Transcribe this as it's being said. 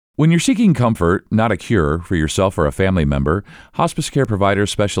When you're seeking comfort, not a cure, for yourself or a family member, hospice care providers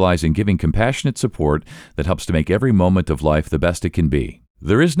specialize in giving compassionate support that helps to make every moment of life the best it can be.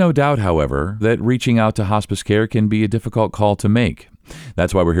 There is no doubt, however, that reaching out to hospice care can be a difficult call to make.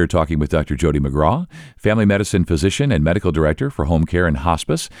 That's why we're here talking with Dr. Jody McGraw, family medicine physician and medical director for home care and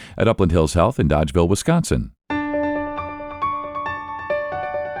hospice at Upland Hills Health in Dodgeville, Wisconsin.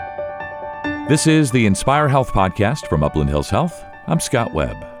 This is the Inspire Health podcast from Upland Hills Health. I'm Scott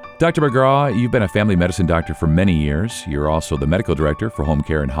Webb. Dr. McGraw, you've been a family medicine doctor for many years. You're also the medical director for home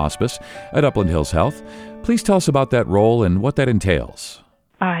care and hospice at Upland Hills Health. Please tell us about that role and what that entails.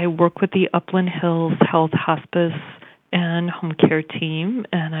 I work with the Upland Hills Health Hospice and home care team,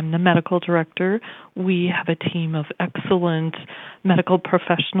 and I'm the medical director. We have a team of excellent medical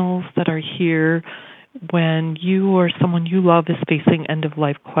professionals that are here when you or someone you love is facing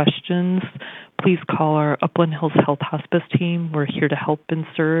end-of-life questions. Please call our Upland Hills Health Hospice team. We're here to help and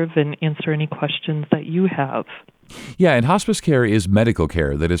serve and answer any questions that you have. Yeah, and hospice care is medical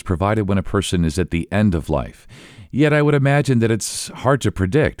care that is provided when a person is at the end of life. Yet I would imagine that it's hard to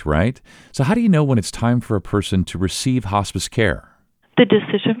predict, right? So how do you know when it's time for a person to receive hospice care? The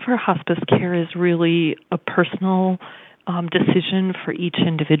decision for hospice care is really a personal decision for each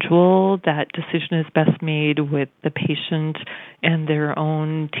individual. That decision is best made with the patient and their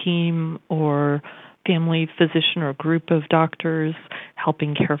own team or family physician or group of doctors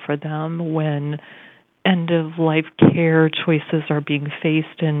helping care for them. When end-of-life care choices are being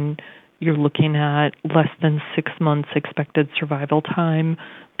faced and you're looking at less than 6 months expected survival time,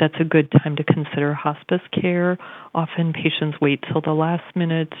 that's a good time to consider hospice care. Often patients wait till the last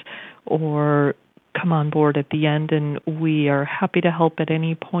minute or come on board at the end, and we are happy to help at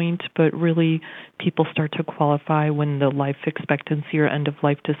any point, but really people start to qualify when the life expectancy or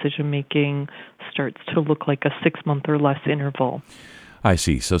end-of-life decision-making starts to look like a 6-month or less interval. I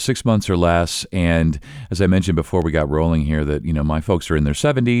see. So 6 months or less. And as I mentioned before we got rolling here, that, my folks are in their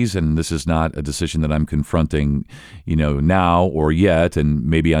 70s, and this is not a decision that I'm confronting, now or yet, and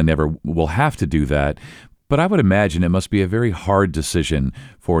maybe I never will have to do that. But I would imagine it must be a very hard decision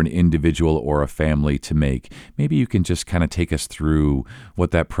for an individual or a family to make. Maybe you can just kind of take us through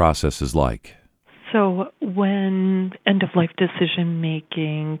what that process is like. So when end-of-life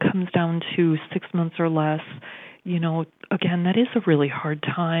decision-making comes down to 6 months or less, again, that is a really hard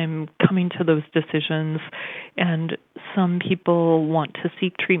time coming to those decisions. And some people want to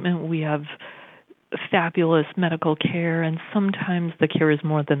seek treatment. We have fabulous medical care, and sometimes the care is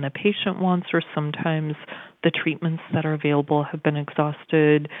more than the patient wants, or sometimes the treatments that are available have been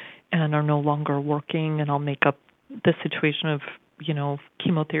exhausted and are no longer working. And I'll make up the situation of,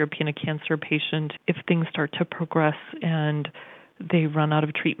 chemotherapy in a cancer patient. If things start to progress and they run out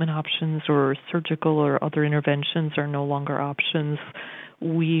of treatment options or surgical or other interventions are no longer options,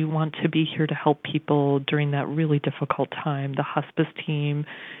 we want to be here to help people during that really difficult time. The hospice team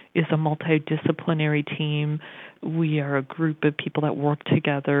is a multidisciplinary team. We are a group of people that work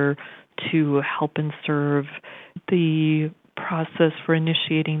together to help and serve. The process for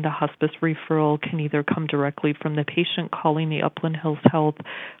initiating the hospice referral can either come directly from the patient calling the Upland Hills Health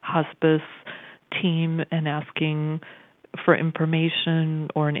Hospice team and asking for information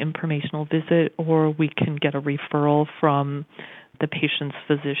or an informational visit, or we can get a referral from the patient's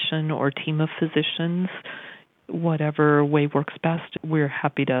physician or team of physicians. Whatever way works best, we're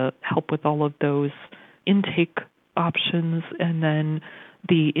happy to help with all of those intake options. And then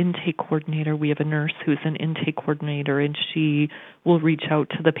the intake coordinator, we have a nurse who's an intake coordinator, and she will reach out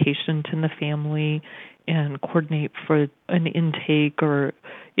to the patient and the family and coordinate for an intake or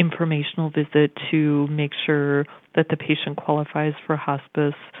informational visit to make sure that the patient qualifies for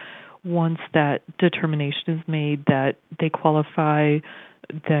hospice. Once that determination is made that they qualify,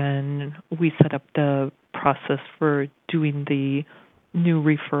 then we set up the process for doing the new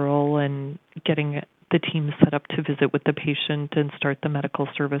referral and getting the team set up to visit with the patient and start the medical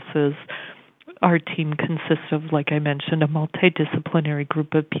services. Our team consists of, like I mentioned, a multidisciplinary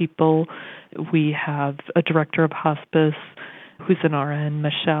group of people. We have a director of hospice who's an RN,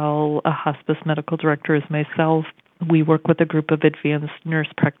 Michelle, a hospice medical director is myself. We work with a group of advanced nurse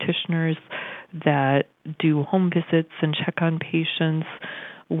practitioners that do home visits and check on patients.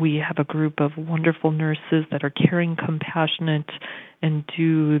 We have a group of wonderful nurses that are caring, compassionate, and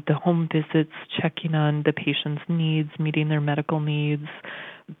do the home visits, checking on the patient's needs, meeting their medical needs.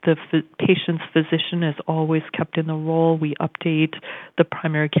 The patient's physician is always kept in the role. We update the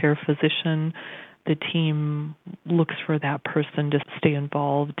primary care physician. The team looks for that person to stay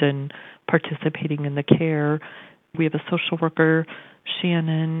involved and participating in the care. We have a social worker,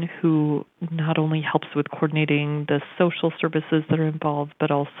 Shannon, who not only helps with coordinating the social services that are involved,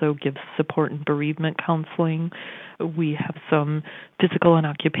 but also gives support and bereavement counseling. We have some physical and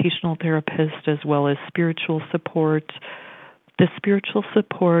occupational therapists as well as spiritual support. The spiritual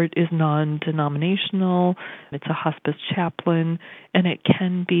support is non-denominational. It's a hospice chaplain, and it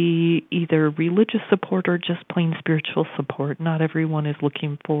can be either religious support or just plain spiritual support. Not everyone is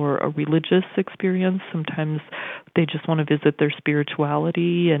looking for a religious experience. Sometimes they just want to visit their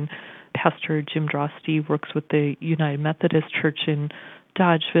spirituality, and Pastor Jim Drosty works with the United Methodist Church in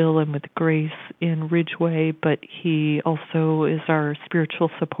Dodgeville and with Grace in Ridgeway, but he also is our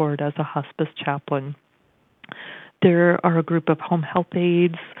spiritual support as a hospice chaplain. There are a group of home health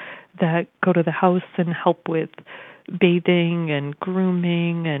aides that go to the house and help with bathing and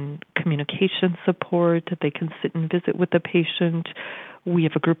grooming and communication support. They can sit and visit with the patient. We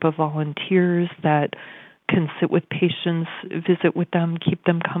have a group of volunteers that can sit with patients, visit with them, keep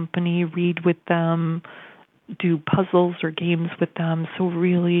them company, read with them, do puzzles or games with them. So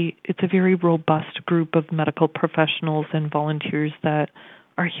really, it's a very robust group of medical professionals and volunteers that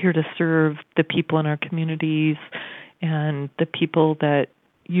are here to serve the people in our communities and the people that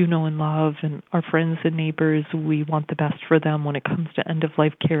you know and love and our friends and neighbors. We want the best for them. When it comes to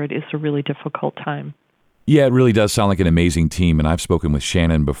end-of-life care, it is a really difficult time. Yeah, it really does sound like an amazing team. And I've spoken with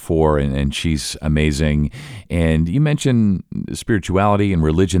Shannon before, and she's amazing. And you mentioned spirituality and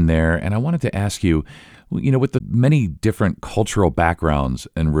religion there. And I wanted to ask you, with the many different cultural backgrounds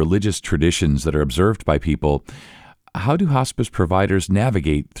and religious traditions that are observed by people, how do hospice providers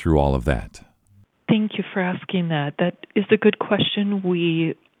navigate through all of that? Thank you for asking that. That is a good question.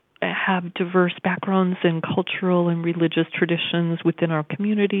 We have diverse backgrounds in cultural and religious traditions within our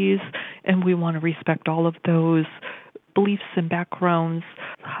communities, and we want to respect all of those beliefs and backgrounds.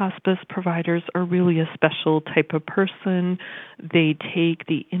 Hospice providers are really a special type of person. They take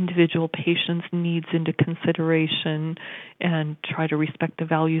the individual patient's needs into consideration and try to respect the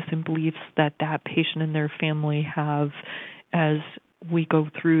values and beliefs that that patient and their family have. As we go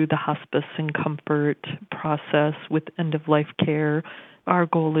through the hospice and comfort process with end-of-life care, our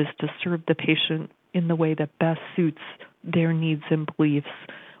goal is to serve the patient in the way that best suits their needs and beliefs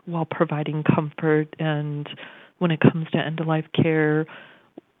while providing comfort. And when it comes to end-of-life care,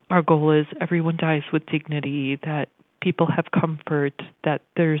 our goal is everyone dies with dignity, that people have comfort, that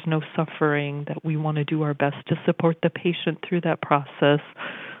there's no suffering, that we want to do our best to support the patient through that process.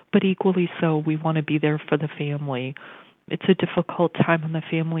 But equally so, we want to be there for the family. It's a difficult time on the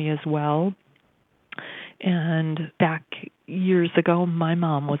family as well. And back years ago, my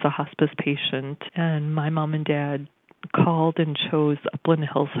mom was a hospice patient, and my mom and dad called and chose Upland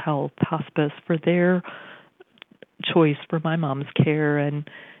Hills Health Hospice for their choice for my mom's care. And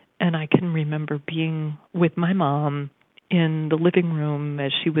I can remember being with my mom in the living room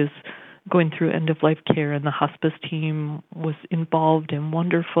as she was going through end-of-life care, and the hospice team was involved and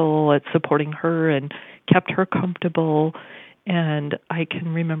wonderful at supporting her and kept her comfortable. And I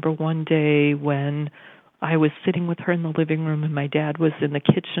can remember one day when I was sitting with her in the living room and my dad was in the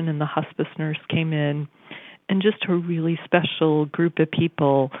kitchen and the hospice nurse came in, and just a really special group of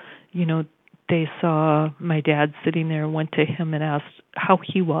people, they saw my dad sitting there, went to him and asked how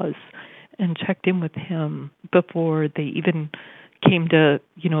he was and checked in with him before they even came to,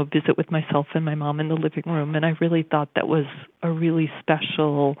 visit with myself and my mom in the living room. And I really thought that was a really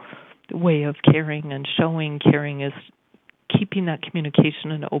special way of caring, and showing caring is keeping that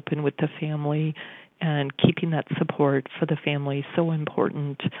communication and open with the family and keeping that support for the family so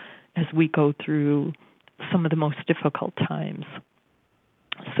important as we go through some of the most difficult times.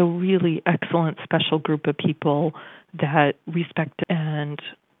 So really excellent, special group of people that respect and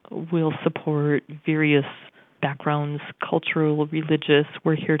will support various backgrounds, cultural, religious.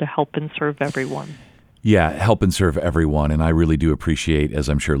 We're here to help and serve everyone. Yeah, help and serve everyone. And I really do appreciate, as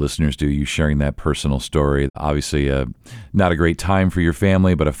I'm sure listeners do, you sharing that personal story. Obviously, not a great time for your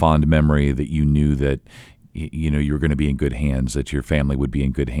family, but a fond memory that you knew that you were going to be in good hands, that your family would be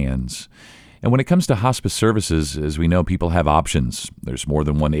in good hands. And when it comes to hospice services, as we know, people have options. There's more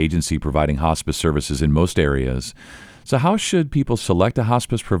than one agency providing hospice services in most areas. So how should people select a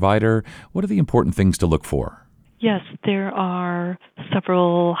hospice provider? What are the important things to look for? Yes, there are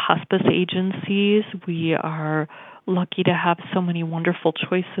several hospice agencies. We are lucky to have so many wonderful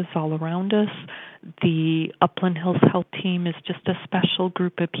choices all around us. The Upland Hills Health Team is just a special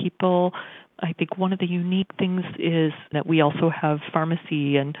group of people. I think one of the unique things is that we also have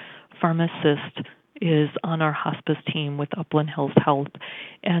pharmacy, and pharmacist is on our hospice team with Upland Hills Health.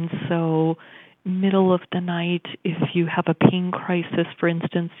 And so middle of the night, if you have a pain crisis, for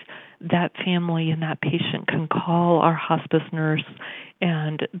instance, that family and that patient can call our hospice nurse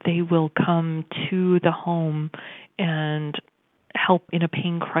and they will come to the home and help in a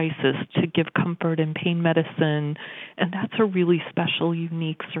pain crisis to give comfort and pain medicine. And that's a really special,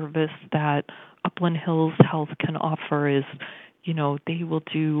 unique service that Upland Hills Health can offer is, they will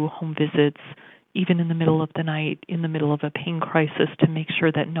do home visits even in the middle of the night, in the middle of a pain crisis, to make sure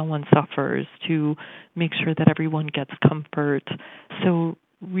that no one suffers, to make sure that everyone gets comfort. So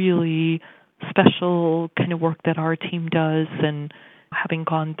really special kind of work that our team does, and having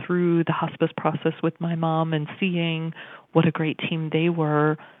gone through the hospice process with my mom and seeing what a great team they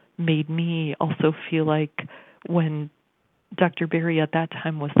were made me also feel like when Dr. Berry at that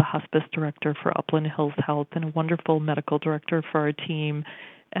time was the hospice director for Upland Hills Health and a wonderful medical director for our team,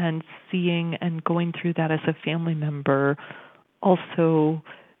 and seeing and going through that as a family member also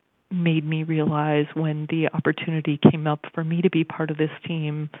made me realize when the opportunity came up for me to be part of this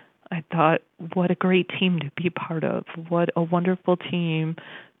team, I thought, what a great team to be part of. What a wonderful team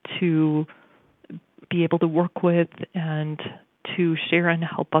to be able to work with and to share and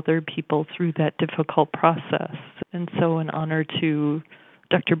help other people through that difficult process. And so an honor to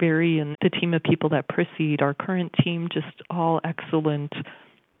Dr. Berry and the team of people that precede our current team, just all excellent,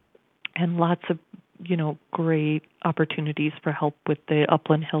 and lots of, great opportunities for help with the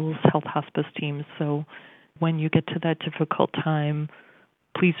Upland Hills Health Hospice team. So when you get to that difficult time,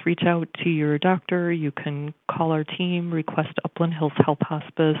 please reach out to your doctor. You can call our team, request Upland Hills Health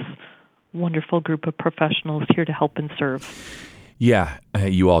Hospice. Wonderful group of professionals here to help and serve. Yeah,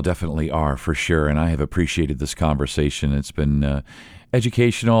 you all definitely are, for sure. And I have appreciated this conversation. It's been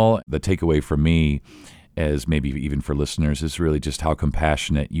educational. The takeaway for me, as maybe even for listeners, is really just how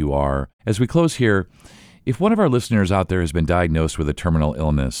compassionate you are. As we close here, if one of our listeners out there has been diagnosed with a terminal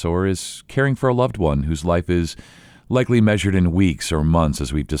illness or is caring for a loved one whose life is likely measured in weeks or months,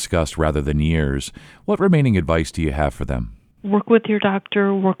 as we've discussed, rather than years, what remaining advice do you have for them? Work with your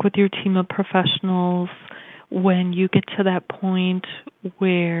doctor, work with your team of professionals. When you get to that point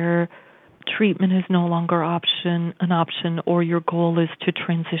where treatment is no longer an option, or your goal is to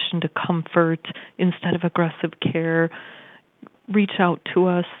transition to comfort instead of aggressive care, reach out to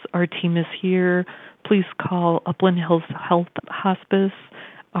us. Our team is here. Please call Upland Hills Health Hospice.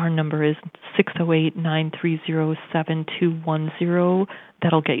 Our number is 608-930-7210.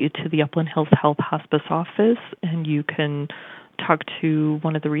 That'll get you to the Upland Hills Health Hospice office, and you can talk to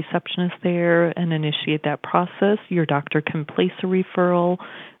one of the receptionists there and initiate that process. Your doctor can place a referral.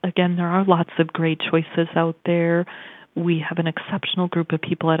 Again, there are lots of great choices out there. We have an exceptional group of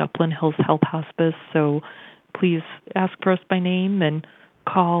people at Upland Hills Health Hospice, so please ask for us by name and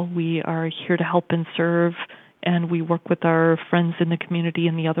call. We are here to help and serve, and we work with our friends in the community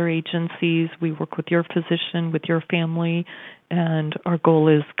and the other agencies. We work with your physician, with your family, and our goal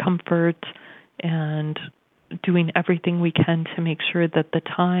is comfort and doing everything we can to make sure that the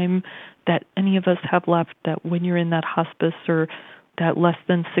time that any of us have left, that when you're in that hospice or that less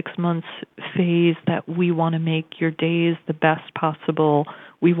than 6 months phase, that we want to make your days the best possible.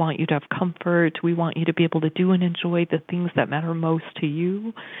 We want you to have comfort. We want you to be able to do and enjoy the things that matter most to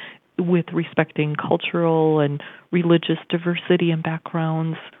you, with respecting cultural and religious diversity and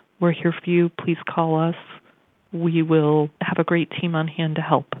backgrounds. We're here for you. Please call us. We will have a great team on hand to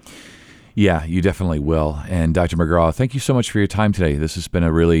help. Yeah, you definitely will. And Dr. McGraw, thank you so much for your time today. This has been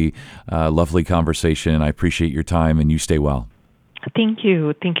a really lovely conversation, and I appreciate your time, and you stay well. Thank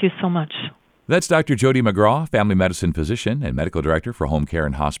you. Thank you so much. That's Dr. Jody McGraw, family medicine physician and medical director for home care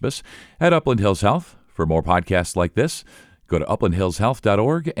and hospice at Upland Hills Health. For more podcasts like this, go to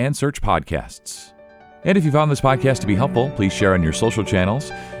uplandhillshealth.org and search podcasts. And if you found this podcast to be helpful, please share on your social channels.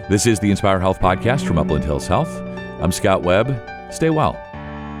 This is the Inspire Health Podcast from Upland Hills Health. I'm Scott Webb. Stay well.